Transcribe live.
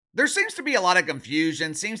There seems to be a lot of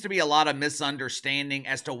confusion, seems to be a lot of misunderstanding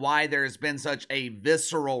as to why there has been such a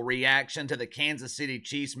visceral reaction to the Kansas City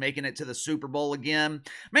Chiefs making it to the Super Bowl again.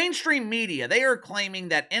 Mainstream media, they are claiming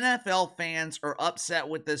that NFL fans are upset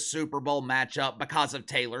with this Super Bowl matchup because of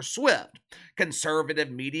Taylor Swift.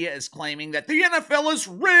 Conservative media is claiming that the NFL is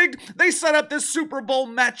rigged. They set up this Super Bowl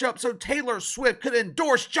matchup so Taylor Swift could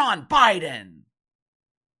endorse John Biden.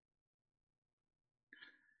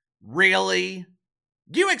 Really?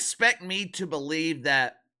 Do you expect me to believe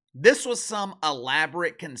that this was some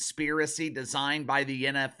elaborate conspiracy designed by the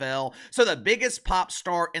NFL so the biggest pop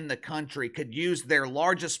star in the country could use their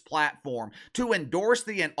largest platform to endorse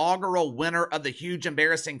the inaugural winner of the Huge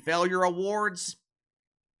Embarrassing Failure Awards?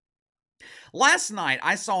 Last night,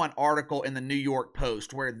 I saw an article in the New York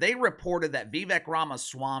Post where they reported that Vivek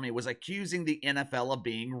Ramaswamy was accusing the NFL of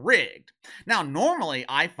being rigged. Now, normally,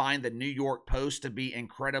 I find the New York Post to be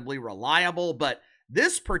incredibly reliable, but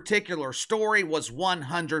this particular story was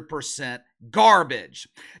 100% garbage.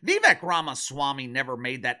 Vivek Ramaswamy never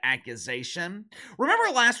made that accusation. Remember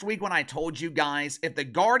last week when I told you guys if the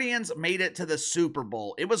Guardians made it to the Super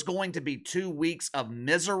Bowl, it was going to be 2 weeks of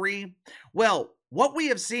misery? Well, what we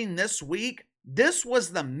have seen this week, this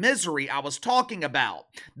was the misery I was talking about.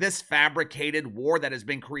 This fabricated war that has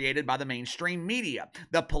been created by the mainstream media,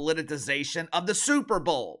 the politicization of the Super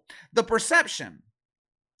Bowl, the perception.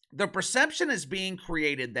 The perception is being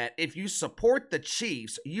created that if you support the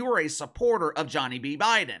Chiefs, you are a supporter of Johnny B.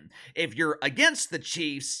 Biden. If you're against the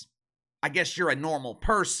Chiefs, I guess you're a normal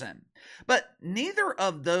person. But neither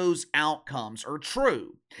of those outcomes are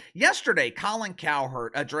true. Yesterday, Colin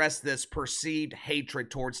Cowherd addressed this perceived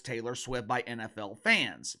hatred towards Taylor Swift by NFL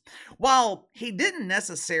fans. While he didn't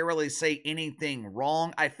necessarily say anything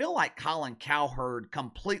wrong, I feel like Colin Cowherd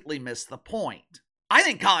completely missed the point. I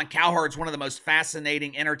think Colin Cowherd's one of the most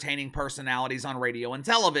fascinating, entertaining personalities on radio and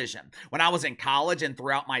television. When I was in college and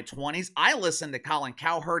throughout my 20s, I listened to Colin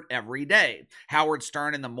Cowherd every day. Howard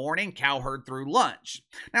Stern in the morning, Cowherd through lunch.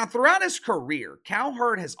 Now, throughout his career,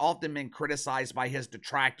 Cowherd has often been criticized by his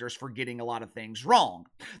detractors for getting a lot of things wrong.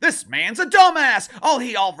 This man's a dumbass! All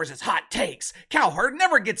he offers is hot takes. Cowherd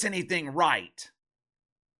never gets anything right.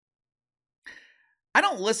 I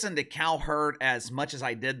don't listen to Cowherd as much as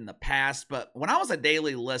I did in the past, but when I was a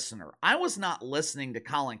daily listener, I was not listening to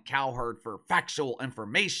Colin Cowherd for factual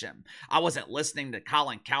information. I wasn't listening to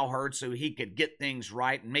Colin Cowherd so he could get things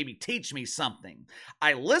right and maybe teach me something.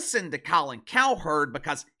 I listened to Colin Cowherd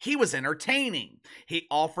because he was entertaining. He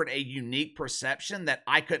offered a unique perception that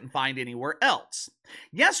I couldn't find anywhere else.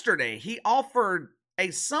 Yesterday, he offered a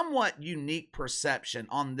somewhat unique perception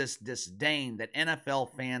on this disdain that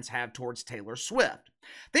NFL fans have towards Taylor Swift. I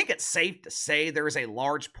think it's safe to say there is a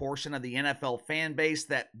large portion of the NFL fan base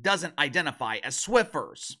that doesn't identify as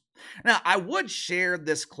Swiffers. Now, I would share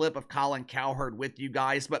this clip of Colin Cowherd with you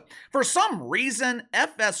guys, but for some reason,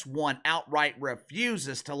 FS1 outright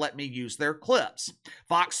refuses to let me use their clips.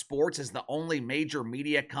 Fox Sports is the only major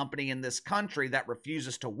media company in this country that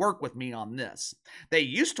refuses to work with me on this. They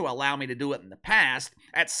used to allow me to do it in the past.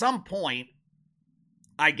 At some point,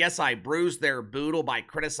 I guess I bruised their boodle by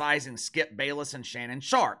criticizing Skip Bayless and Shannon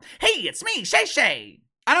Sharp. Hey, it's me, Shay Shay!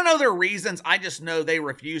 I don't know their reasons, I just know they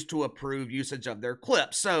refuse to approve usage of their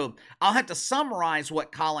clips, so I'll have to summarize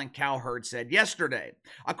what Colin Cowherd said yesterday.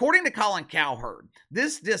 According to Colin Cowherd,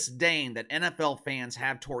 this disdain that NFL fans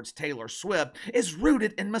have towards Taylor Swift is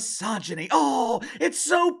rooted in misogyny. Oh, it's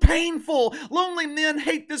so painful! Lonely men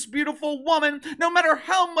hate this beautiful woman. No matter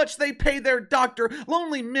how much they pay their doctor,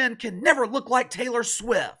 lonely men can never look like Taylor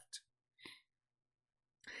Swift.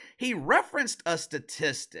 He referenced a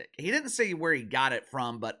statistic. He didn't say where he got it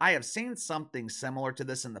from, but I have seen something similar to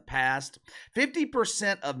this in the past.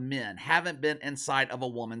 50% of men haven't been inside of a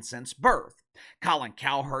woman since birth. Colin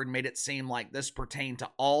Cowherd made it seem like this pertained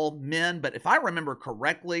to all men, but if I remember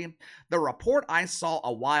correctly, the report I saw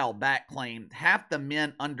a while back claimed half the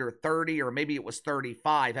men under 30, or maybe it was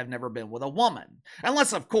 35, have never been with a woman.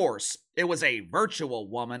 Unless, of course, it was a virtual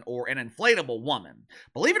woman or an inflatable woman.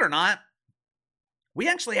 Believe it or not, we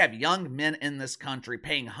actually have young men in this country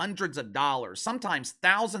paying hundreds of dollars, sometimes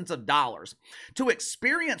thousands of dollars, to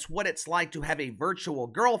experience what it's like to have a virtual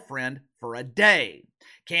girlfriend for a day.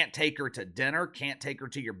 Can't take her to dinner, can't take her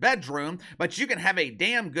to your bedroom, but you can have a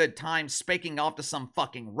damn good time spaking off to some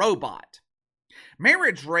fucking robot.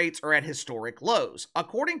 Marriage rates are at historic lows.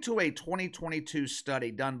 According to a 2022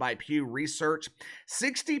 study done by Pew Research,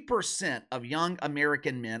 60% of young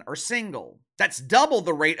American men are single. That's double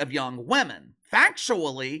the rate of young women.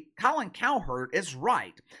 Factually, Colin Cowherd is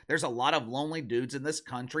right. There's a lot of lonely dudes in this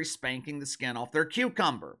country spanking the skin off their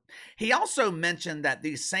cucumber. He also mentioned that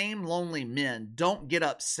these same lonely men don't get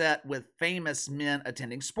upset with famous men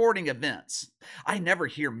attending sporting events. I never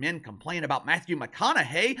hear men complain about Matthew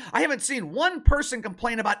McConaughey. I haven't seen one person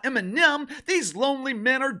complain about Eminem. These lonely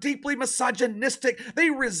men are deeply misogynistic. They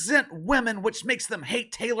resent women, which makes them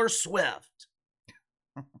hate Taylor Swift.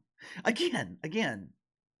 Again.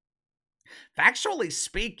 Factually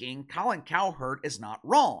speaking, Colin Cowherd is not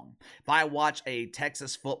wrong. If I watch a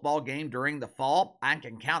Texas football game during the fall, I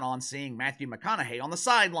can count on seeing Matthew McConaughey on the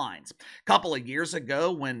sidelines. A couple of years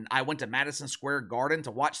ago, when I went to Madison Square Garden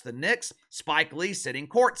to watch the Knicks, Spike Lee sitting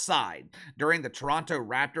courtside. During the Toronto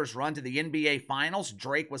Raptors run to the NBA Finals,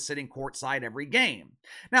 Drake was sitting courtside every game.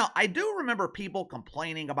 Now, I do remember people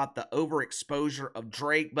complaining about the overexposure of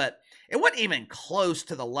Drake, but it wasn't even close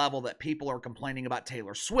to the level that people are complaining about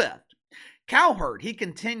Taylor Swift. Cowherd, he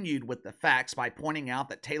continued with the facts by pointing out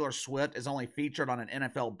that Taylor Swift is only featured on an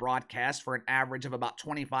NFL broadcast for an average of about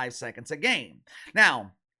 25 seconds a game.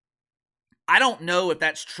 Now, I don't know if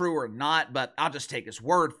that's true or not, but I'll just take his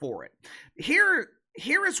word for it. Here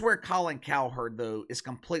is where Colin Cowherd, though, is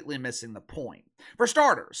completely missing the point. For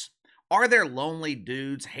starters, are there lonely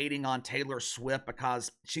dudes hating on Taylor Swift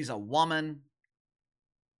because she's a woman?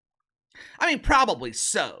 I mean, probably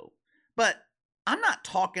so, but I'm not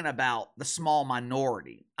talking about the small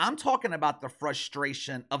minority. I'm talking about the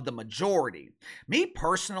frustration of the majority. Me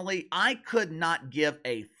personally, I could not give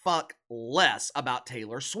a fuck less about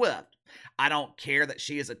Taylor Swift. I don't care that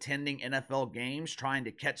she is attending NFL games trying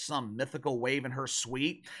to catch some mythical wave in her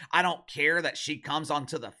suite. I don't care that she comes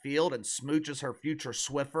onto the field and smooches her future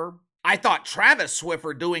Swiffer. I thought Travis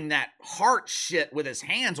Swiffer doing that heart shit with his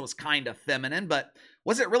hands was kind of feminine, but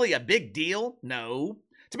was it really a big deal? No.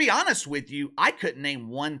 To be honest with you, I couldn't name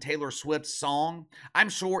one Taylor Swift song. I'm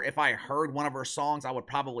sure if I heard one of her songs, I would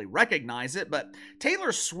probably recognize it, but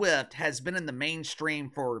Taylor Swift has been in the mainstream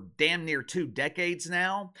for damn near 2 decades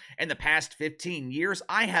now. In the past 15 years,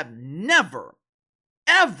 I have never,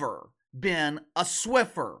 ever been a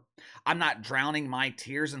Swiffer. I'm not drowning my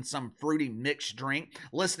tears in some fruity mixed drink,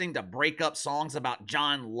 listening to breakup songs about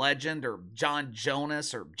John Legend or John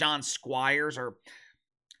Jonas or John Squires or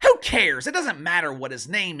who cares? It doesn't matter what his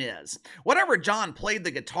name is. Whatever, John played the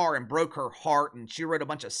guitar and broke her heart and she wrote a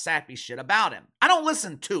bunch of sappy shit about him. I don't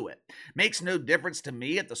listen to it. Makes no difference to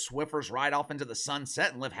me if the Swiffers ride off into the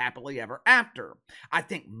sunset and live happily ever after. I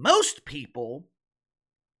think most people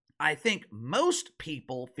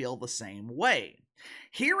feel the same way.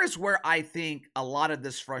 Here is where I think a lot of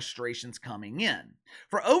this frustration's coming in.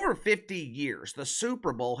 For over 50 years, the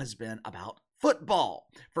Super Bowl has been about football.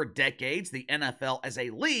 For decades, the NFL as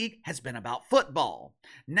a league has been about football.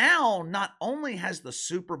 Now, not only has the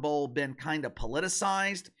Super Bowl been kind of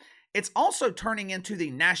politicized, it's also turning into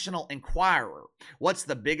the National Enquirer. What's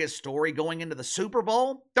the biggest story going into the Super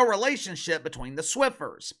Bowl? The relationship between the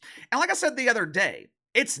Swiffers. And like I said the other day,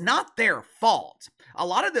 it's not their fault. A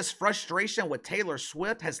lot of this frustration with Taylor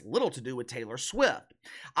Swift has little to do with Taylor Swift.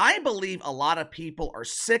 I believe a lot of people are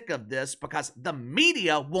sick of this because the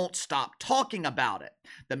media won't stop talking about it.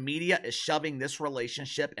 The media is shoving this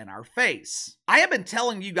relationship in our face. I have been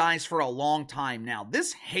telling you guys for a long time now,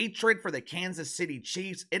 this hatred for the Kansas City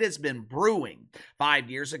Chiefs, it has been brewing. 5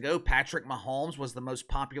 years ago, Patrick Mahomes was the most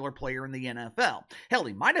popular player in the NFL. Hell,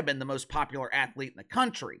 he might have been the most popular athlete in the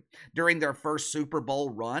country. During their first Super Bowl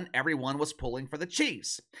run, everyone was pulling for the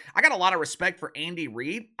Chiefs. I got a lot of respect for Andy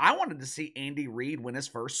Reid. I wanted to see Andy Reid win his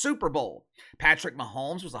first Super Bowl. Patrick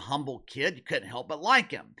Mahomes was a humble kid. You couldn't help but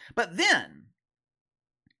like him. But then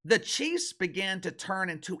the Chiefs began to turn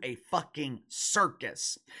into a fucking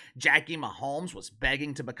circus. Jackie Mahomes was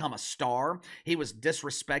begging to become a star. He was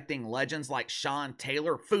disrespecting legends like Sean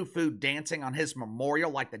Taylor, foo-foo dancing on his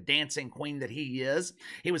memorial like the dancing queen that he is.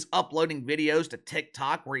 He was uploading videos to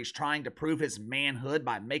TikTok where he's trying to prove his manhood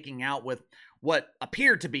by making out with what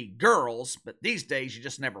appeared to be girls, but these days you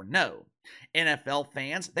just never know. NFL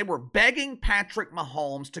fans, they were begging Patrick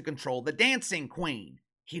Mahomes to control the dancing queen.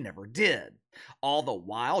 He never did. All the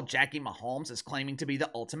while, Jackie Mahomes is claiming to be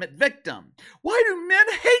the ultimate victim. Why do men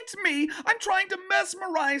hate me? I'm trying to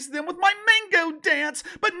mesmerize them with my mango dance,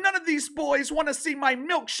 but none of these boys want to see my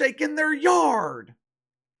milkshake in their yard.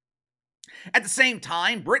 At the same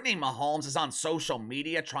time, Brittany Mahomes is on social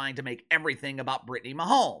media trying to make everything about Brittany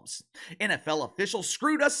Mahomes. NFL officials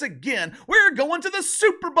screwed us again. We're going to the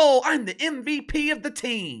Super Bowl. I'm the MVP of the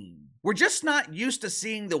team. We're just not used to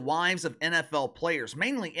seeing the wives of NFL players,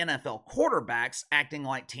 mainly NFL quarterbacks, acting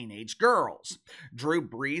like teenage girls. Drew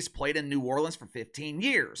Brees played in New Orleans for 15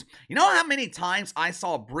 years. You know how many times I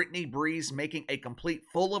saw Brittany Brees making a complete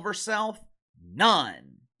fool of herself?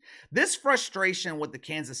 None. This frustration with the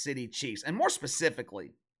Kansas City Chiefs, and more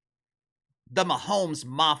specifically, the Mahomes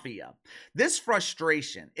Mafia. This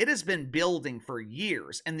frustration, it has been building for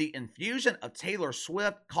years, and the infusion of Taylor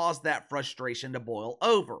Swift caused that frustration to boil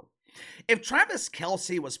over. If Travis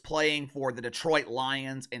Kelce was playing for the Detroit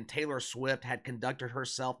Lions and Taylor Swift had conducted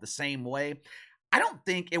herself the same way, I don't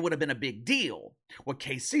think it would have been a big deal. Well,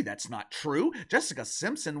 KC, that's not true. Jessica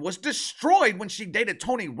Simpson was destroyed when she dated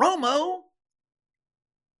Tony Romo.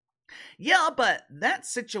 Yeah, but that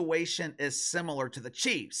situation is similar to the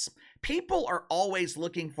Chiefs. People are always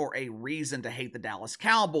looking for a reason to hate the Dallas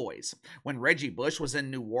Cowboys. When Reggie Bush was in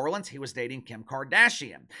New Orleans, he was dating Kim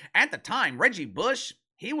Kardashian. At the time, Reggie Bush,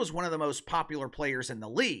 he was one of the most popular players in the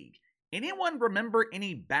league. Anyone remember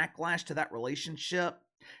any backlash to that relationship?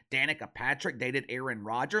 Danica Patrick dated Aaron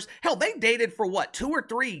Rodgers. Hell, they dated for what, 2 or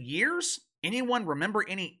 3 years? Anyone remember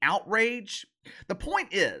any outrage? The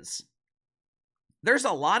point is, there's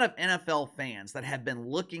a lot of NFL fans that have been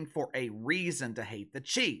looking for a reason to hate the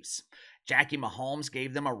Chiefs. Jackie Mahomes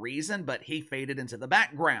gave them a reason, but he faded into the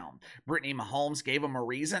background. Brittany Mahomes gave them a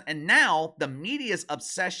reason, and now the media's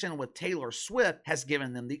obsession with Taylor Swift has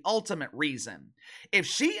given them the ultimate reason. If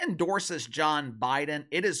she endorses John Biden,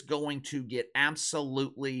 it is going to get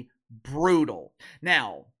absolutely brutal.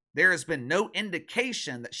 Now, there has been no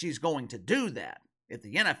indication that she's going to do that. If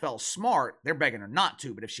the NFL's smart, they're begging her not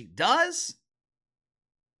to, but if she does,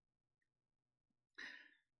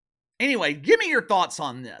 anyway, give me your thoughts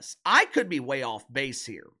on this. I could be way off base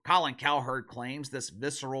here. Colin Cowherd claims this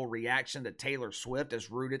visceral reaction to Taylor Swift is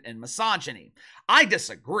rooted in misogyny. I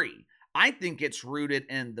disagree. I think it's rooted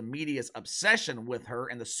in the media's obsession with her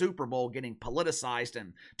and the Super Bowl getting politicized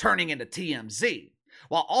and turning into TMZ,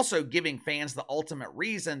 while also giving fans the ultimate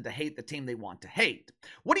reason to hate the team they want to hate.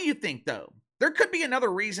 What do you think, though? There could be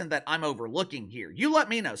another reason that I'm overlooking here. You let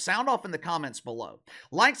me know. Sound off in the comments below.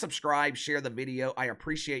 Like, subscribe, share the video. I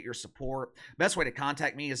appreciate your support. Best way to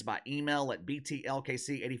contact me is by email at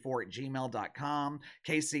btlkc84@gmail.com,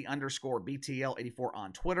 KC_BTL84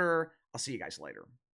 on Twitter. I'll see you guys later.